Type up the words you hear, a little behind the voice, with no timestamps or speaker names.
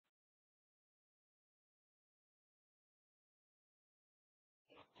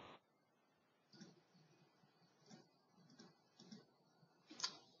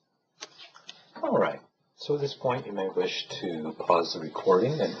So at this point, you may wish to pause the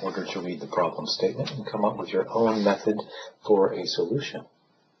recording in order to read the problem statement and come up with your own method for a solution.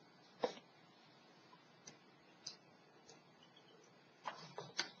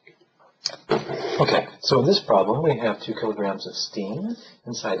 Okay, so in this problem, we have 2 kilograms of steam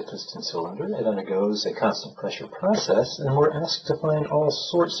inside a piston cylinder. It undergoes a constant pressure process, and we're asked to find all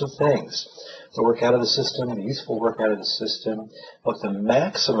sorts of things. The work out of the system, the useful work out of the system, what the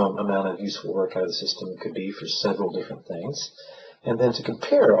maximum amount of useful work out of the system could be for several different things, and then to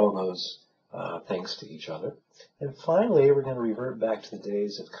compare all those things to each other. And finally, we're going to revert back to the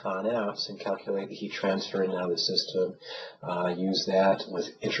days of ConApps and calculate the heat transfer in and out of the system, use that with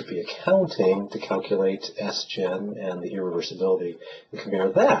entropy accounting to calculate SGen and the irreversibility, and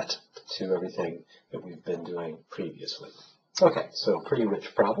compare that to everything that we've been doing previously. Okay, so pretty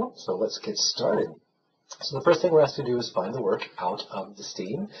rich problem, so let's get started. So the first thing we're asked to do is find the work out of the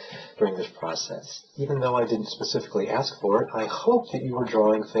steam during this process. Even though I didn't specifically ask for it, I hope that you were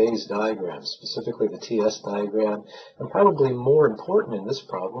drawing phase diagrams, specifically the TS diagram, and probably more important in this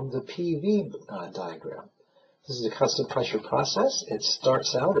problem, the PV diagram. This is a constant pressure process. It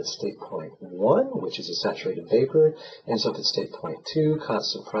starts out at state point 1, which is a saturated vapor, ends up at state point 2,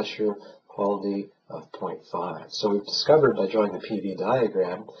 constant pressure, quality of 0.5. So we've discovered by drawing the PV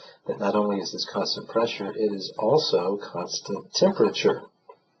diagram that not only is this constant pressure, it is also constant temperature.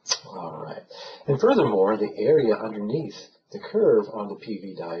 All right. And furthermore, the area underneath the curve on the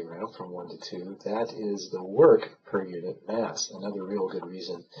PV diagram from 1 to 2, that is the work per unit mass. Another real good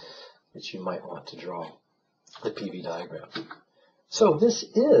reason that you might want to draw the PV diagram. So this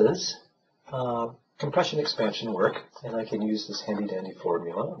is compression expansion work, and I can use this handy-dandy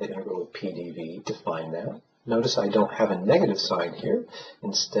formula, the integral of PdV, to find that. Notice I don't have a negative sign here.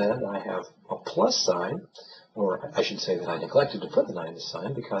 Instead, I have a plus sign, or I should say that I neglected to put the negative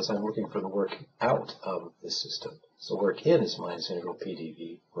sign because I'm looking for the work out of the system. So work in is minus integral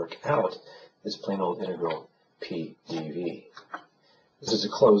PdV. Work out is plain old integral PdV. This is a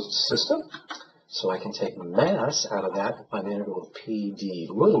closed system, so I can take mass out of that and find the integral of Pd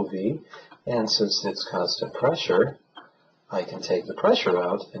little v. And since it's constant pressure, I can take the pressure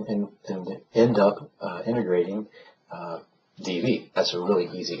out and end up integrating dV. That's a really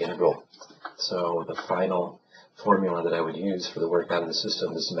easy integral. So the final formula that I would use for the work out of the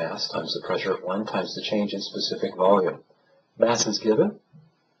system is mass times the pressure at 1 times the change in specific volume. Mass is given,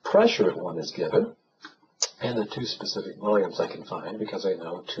 pressure at 1 is given, and the 2 specific volumes I can find because I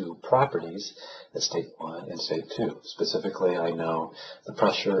know 2 properties at state 1 and state 2. Specifically, I know the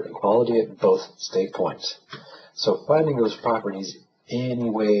pressure and quality at both state points. So finding those properties any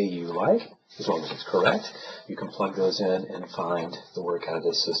way you like, as long as it's correct, you can plug those in and find the work out of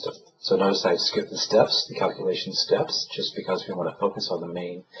this system. So notice I've skipped the steps, the calculation steps, just because we want to focus on the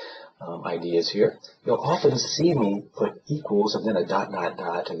main ideas here. You'll often see me put equals and then a dot, dot,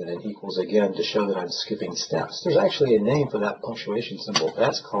 dot, and then an equals again to show that I'm skipping steps. There's actually a name for that punctuation symbol.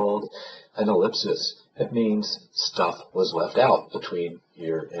 That's called an ellipsis. It means stuff was left out between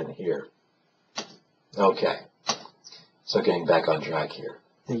here and here. Okay, so getting back on track here.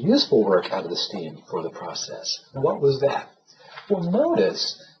 The useful work out of the steam for the process. What was that? Well,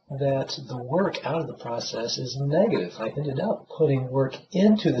 notice that the work out of the process is negative. I ended up putting work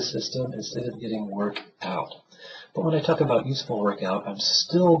into the system instead of getting work out. But when I talk about useful work out, I'm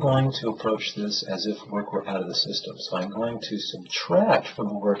still going to approach this as if work were out of the system. So I'm going to subtract from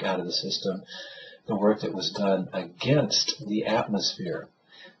the work out of the system the work that was done against the atmosphere.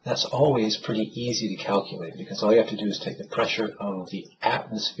 That's always pretty easy to calculate because all you have to do is take the pressure of the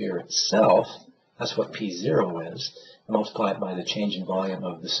atmosphere itself, that's what P0 is, and multiply it by the change in volume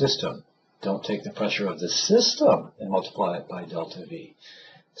of the system. Don't take the pressure of the system and multiply it by delta V.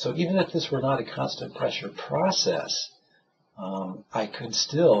 So even if this were not a constant pressure process, I could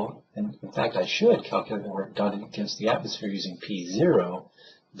still, and in fact I should, calculate the work done against the atmosphere using P0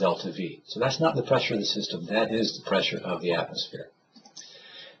 delta V. So that's not the pressure of the system, that is the pressure of the atmosphere.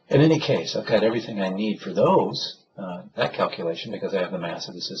 In any case, I've got everything I need for those, that calculation, because I have the mass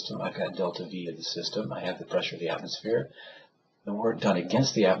of the system, I've got delta V of the system, I have the pressure of the atmosphere. The work done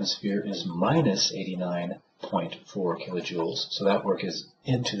against the atmosphere is minus 89.4 kilojoules, so that work is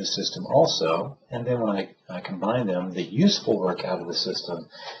into the system also, and then when I combine them, the useful work out of the system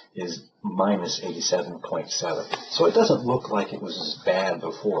is minus 87.7. So it doesn't look like it was as bad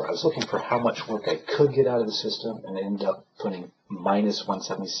before. I was looking for how much work I could get out of the system, and I ended up putting minus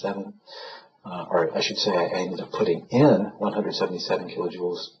 177, or I should say I ended up putting in 177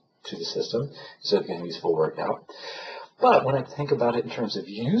 kilojoules to the system instead of getting useful work out. But when I think about it in terms of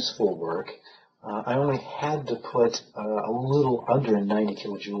useful work, I only had to put a little under 90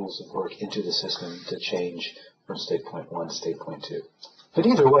 kilojoules of work into the system to change from state point 1 to state point 2. But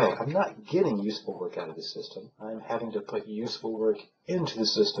either way, I'm not getting useful work out of the system. I'm having to put useful work into the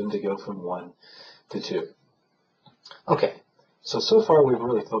system to go from 1 to 2. Okay, so far we've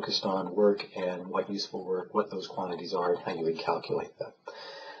really focused on work and what useful work, what those quantities are, and how you would calculate them.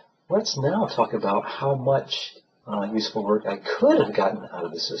 Let's now talk about how much useful work I could have gotten out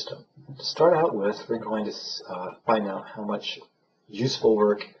of the system. To start out with, we're going to find out how much useful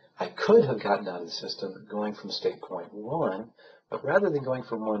work I could have gotten out of the system going from state point 1, but rather than going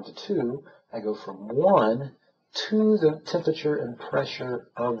from 1 to 2, I go from 1 to the temperature and pressure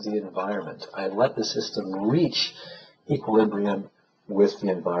of the environment. I let the system reach equilibrium with the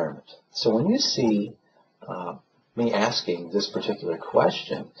environment. So when you see me asking this particular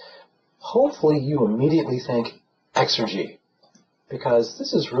question, hopefully you immediately think Exergy, because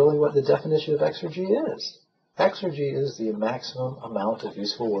this is really what the definition of Exergy is. Exergy is the maximum amount of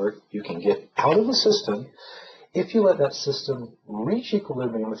useful work you can get out of the system if you let that system reach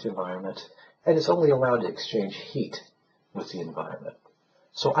equilibrium with the environment and it's only allowed to exchange heat with the environment.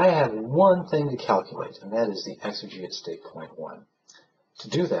 So I have one thing to calculate, and that is the Exergy at state point 1. To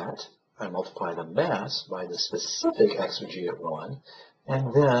do that, I multiply the mass by the specific Exergy at 1,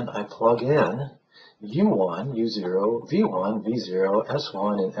 and then I plug in U1, U0, V1, V0,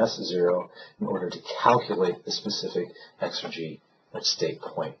 S1, and S0 in order to calculate the specific Exergy at state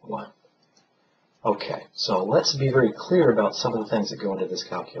point 1. Okay, so let's be very clear about some of the things that go into this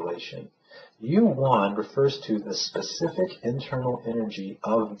calculation. U1 refers to the specific internal energy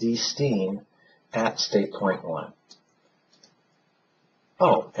of the steam at state point 1.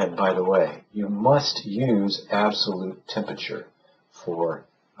 Oh, and by the way, you must use absolute temperature for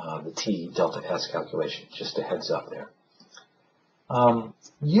the T delta S calculation, just a heads up there.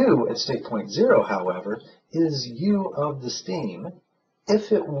 U at state point 0, however, is U of the steam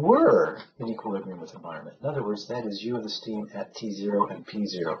if it were in equilibrium with the environment. In other words, that is U of the steam at T0 and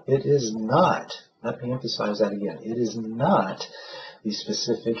P0. It is not, let me emphasize that again, it is not the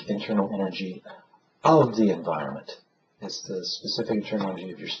specific internal energy of the environment. It's the specific internal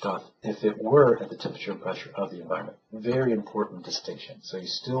energy of your stuff if it were at the temperature and pressure of the environment. Very important distinction. So you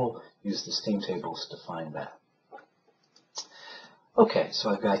still use the steam tables to find that. Okay,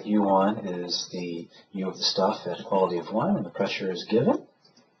 so I've got U1 is the U of the stuff at a quality of 1, and the pressure is given.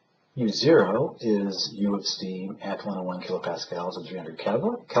 U0 is U of steam at 101 kilopascals and 300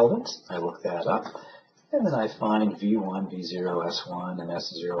 kelvins. I look that up. And then I find V1, V0, S1, and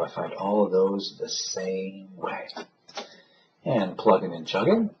S0. I find all of those the same way. And plugging and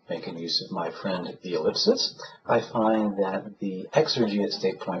chugging, making use of my friend the ellipsis, I find that the Exergy at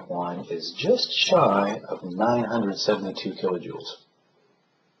state point 1 is just shy of 972 kilojoules.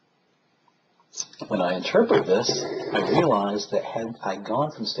 When I interpret this, I realize that had I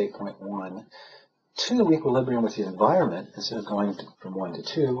gone from state point 1 to equilibrium with the environment, instead of going from 1 to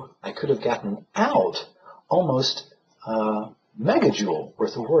 2, I could have gotten out almost a megajoule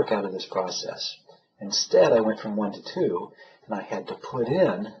worth of work out of this process. Instead, I went from 1 to 2, and I had to put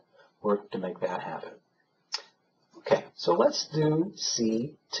in work to make that happen. Okay, so let's do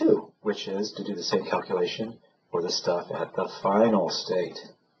C2, which is to do the same calculation for the stuff at the final state.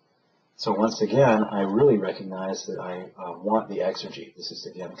 So once again, I really recognize that I want the Exergy. This is,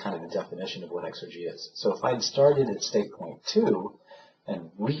 again, kind of the definition of what Exergy is. So if I'd started at state point 2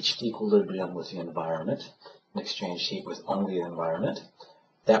 and reached equilibrium with the environment and exchanged heat with only the environment,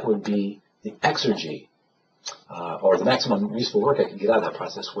 that would be the Exergy, or the maximum useful work I could get out of that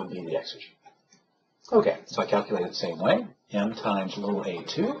process would be the Exergy. Okay, so I calculate it the same way, m times little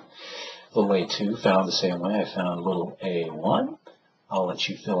a2. Little a2 found the same way I found little a1. I'll let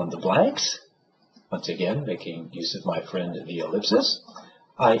you fill in the blanks. Once again, making use of my friend the ellipsis,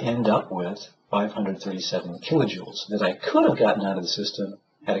 I end up with 537 kilojoules that I could have gotten out of the system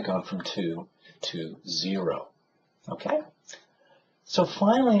had it gone from 2 to 0. Okay? So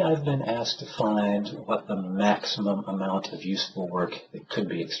finally, I've been asked to find what the maximum amount of useful work that could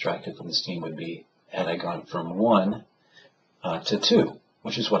be extracted from the steam would be had I gone from 1 to 2,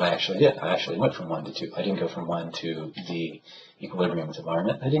 which is what I actually did. I actually went from 1 to 2. I didn't go from 1 to the equilibrium with the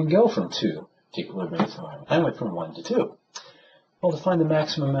environment. I didn't go from 2 to equilibrium with the environment. I went from 1 to 2. Well, to find the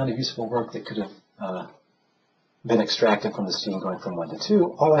maximum amount of useful work that could have been extracted from the steam going from 1 to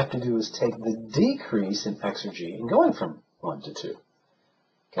 2, all I have to do is take the decrease in Exergy in going from 1 to 2.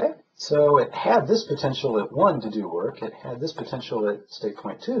 Okay, so it had this potential at 1 to do work. It had this potential at state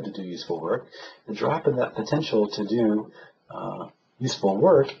point 2 to do useful work. The drop in that potential to do useful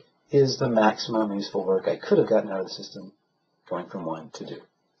work is the maximum useful work I could have gotten out of the system going from 1 to 2.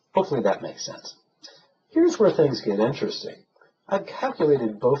 Hopefully that makes sense. Here's where things get interesting. I've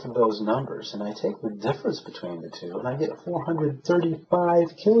calculated both of those numbers, and I take the difference between the two, and I get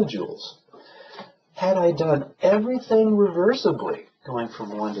 435 kilojoules. Had I done everything reversibly, going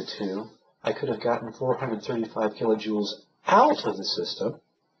from 1 to 2, I could have gotten 435 kilojoules out of the system.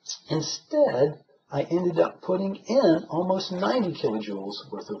 Instead, I ended up putting in almost 90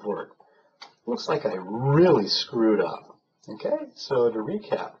 kilojoules worth of work. Looks like I really screwed up. Okay, so to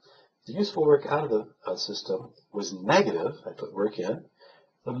recap, the useful work out of the system was negative. I put work in.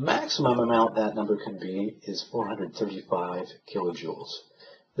 The maximum amount that number could be is 435 kilojoules.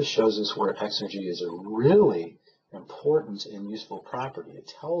 This shows us where Exergy is a really important and useful property.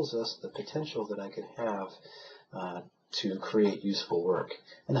 It tells us the potential that I could have to create useful work.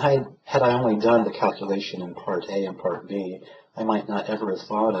 And had I only done the calculation in part A and part B, I might not ever have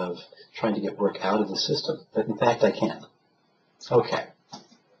thought of trying to get work out of the system. But in fact, I can. Okay.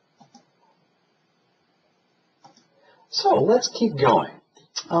 So let's keep going.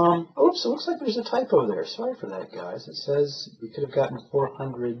 Oops, it looks like there's a typo there. Sorry for that, guys. It says we could have gotten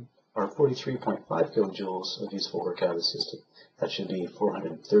 43.5 kilojoules of useful work out of the system. That should be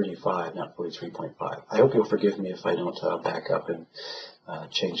 435, not 43.5. I hope you'll forgive me if I don't back up and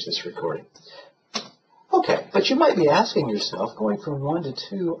change this recording. Okay, but you might be asking yourself, going from 1 to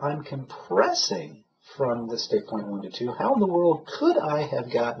 2, I'm compressing from the state point 1 to 2. How in the world could I have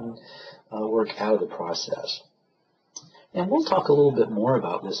gotten work out of the process? And we'll talk a little bit more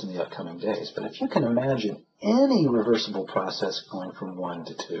about this in the upcoming days, but if you can imagine any reversible process going from 1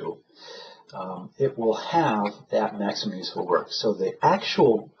 to 2, it will have that maximum useful work. So the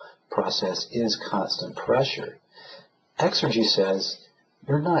actual process is constant pressure. Exergy says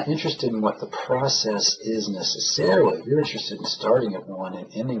you're not interested in what the process is necessarily. You're interested in starting at 1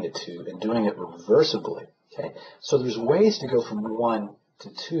 and ending at 2 and doing it reversibly. Okay? So there's ways to go from 1 to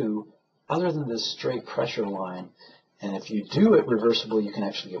 2 other than this straight pressure line. And if you do it reversibly, you can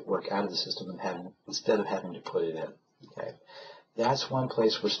actually get work out of the system instead of having to put it in. Okay? That's one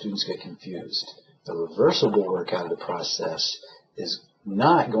place where students get confused. The reversible work out of the process is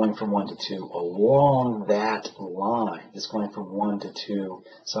not going from 1 to 2 along that line. It's going from 1 to 2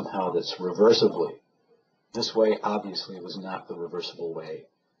 somehow that's reversibly. This way, obviously, was not the reversible way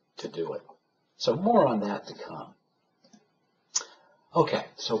to do it. So more on that to come. Okay,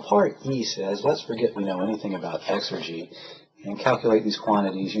 so part E says, let's forget we know anything about Exergy and calculate these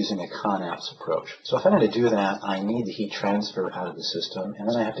quantities using a Conout's approach. So if I'm going to do that, I need the heat transfer out of the system, and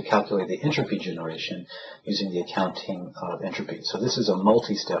then I have to calculate the entropy generation using the accounting of entropy. So this is a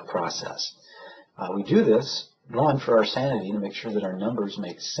multi-step process. We do this, 1, for our sanity, to make sure that our numbers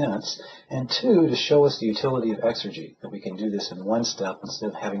make sense, and 2, to show us the utility of Exergy, that we can do this in 1 step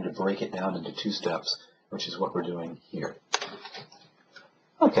instead of having to break it down into 2 steps, which is what we're doing here.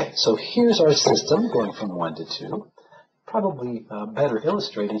 Okay, so here's our system going from 1 to 2. Probably better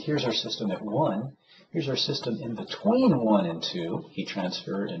illustrated, here's our system at 1. Here's our system in between 1 and 2. Heat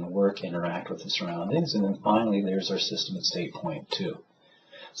transfer and work interact with the surroundings. And then finally, there's our system at state point 2.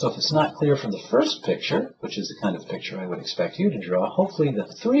 So if it's not clear from the first picture, which is the kind of picture I would expect you to draw, hopefully the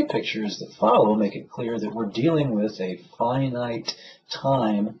 3 pictures that follow make it clear that we're dealing with a finite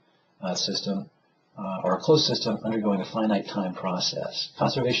time system, or a closed system undergoing a finite time process.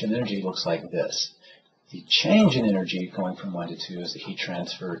 Conservation of energy looks like this. The change in energy going from 1 to 2 is the heat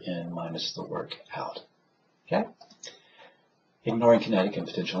transfer in minus the work out. Okay? Ignoring kinetic and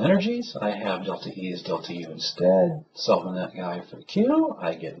potential energies, I have delta E as delta U instead. Solving that guy for Q,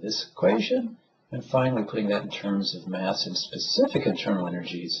 I get this equation. And finally, putting that in terms of mass and specific internal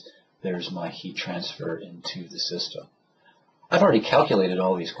energies, there's my heat transfer into the system. I've already calculated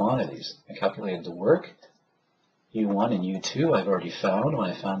all these quantities. I calculated the work, U1 and U2 I've already found when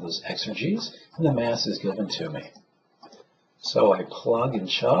I found those exergies, and the mass is given to me. So I plug and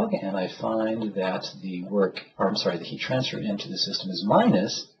chug, and I find that the heat transfer into the system is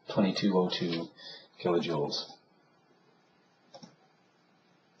minus 2202 kilojoules.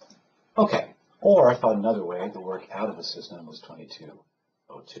 Okay, or I found another way, the work out of the system was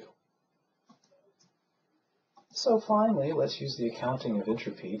 2202. So finally, let's use the accounting of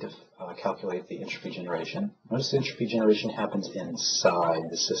entropy to calculate the entropy generation. Notice the entropy generation happens inside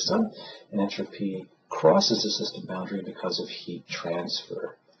the system, and entropy crosses the system boundary because of heat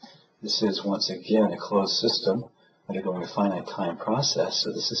transfer. This is, once again, a closed system undergoing a finite time process,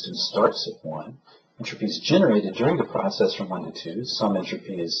 so the system starts at 1. Entropy is generated during the process from 1 to 2. Some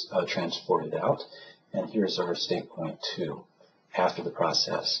entropy is transported out, and here's our state point 2 after the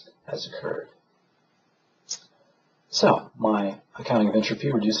process has occurred. So my accounting of entropy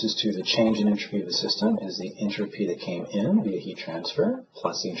reduces to the change in entropy of the system is the entropy that came in via heat transfer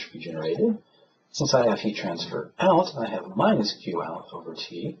plus the entropy generated. Since I have heat transfer out, I have minus Q out over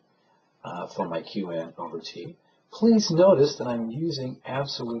T for my Q in over T. Please notice that I'm using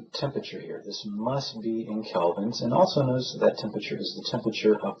absolute temperature here. This must be in kelvins, and also notice that temperature is the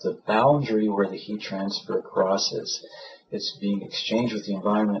temperature of the boundary where the heat transfer crosses. It's being exchanged with the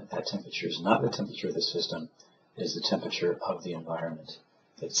environment. That temperature is not the temperature of the system. It is the temperature of the environment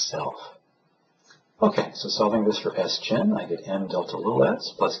itself. Okay, so solving this for Sgen, I get m delta little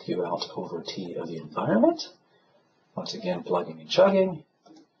s plus Q out over T of the environment. Once again, plugging and chugging.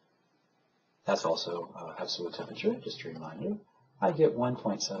 That's also absolute temperature, just a reminder. I get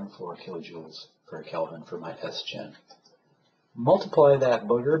 1.74 kilojoules per Kelvin for my Sgen. Multiply that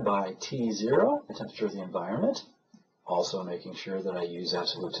booger by T0, the temperature of the environment, also making sure that I use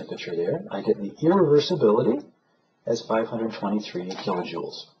absolute temperature there. I get the irreversibility as 523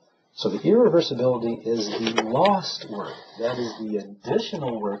 kilojoules. So the irreversibility is the lost work. That is the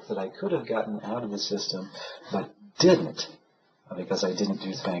additional work that I could have gotten out of the system, but didn't, because I didn't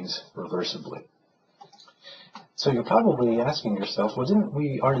do things reversibly. So you're probably asking yourself, well, didn't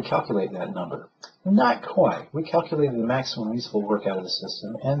we already calculate that number? Not quite. We calculated the maximum useful work out of the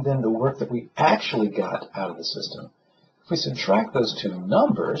system, and then the work that we actually got out of the system. If we subtract those two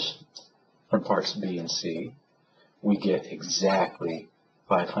numbers from parts B and C, we get exactly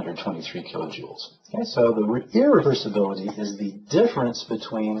 523 kilojoules. Okay, so the irreversibility is the difference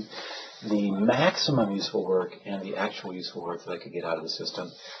between the maximum useful work and the actual useful work that I could get out of the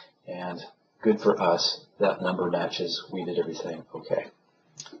system. And good for us, that number matches. We did everything okay.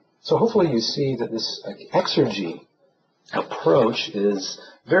 So hopefully you see that this Exergy approach is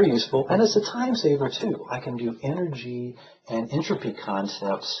very useful, and it's a time saver too. I can do energy and entropy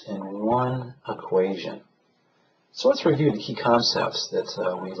concepts in one equation. So let's review the key concepts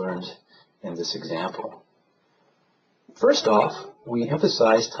that we learned in this example. First off, we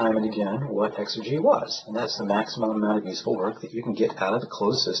emphasized time and again what Exergy was, and that's the maximum amount of useful work that you can get out of a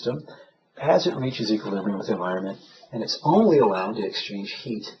closed system as it reaches equilibrium with the environment, and it's only allowed to exchange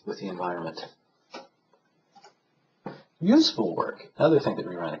heat with the environment. Useful work, another thing that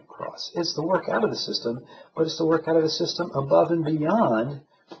we ran across, is the work out of the system, but it's the work out of the system above and beyond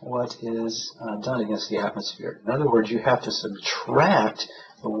what is done against the atmosphere. In other words, you have to subtract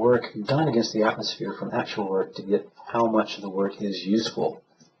the work done against the atmosphere from actual work to get how much of the work is useful.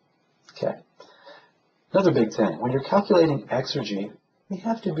 Okay. Another big thing, when you're calculating Exergy, you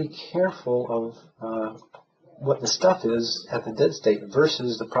have to be careful of what the stuff is at the dead state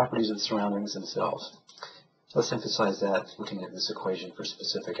versus the properties of the surroundings themselves. Let's emphasize that looking at this equation for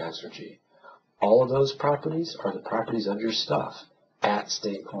specific Exergy. All of those properties are the properties of your stuff at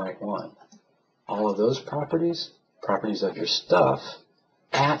state point 1. All of those properties of your stuff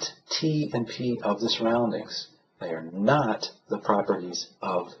at T and P of the surroundings. They are not the properties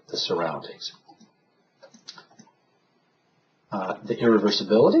of the surroundings. The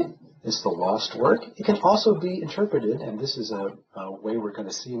irreversibility is the lost work. It can also be interpreted, and this is a way we're going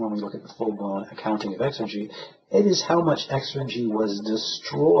to see when we look at the full-blown accounting of Exergy, it is how much Exergy was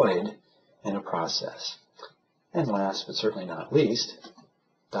destroyed in a process. And last, but certainly not least, ...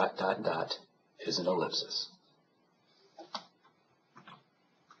 is an ellipsis.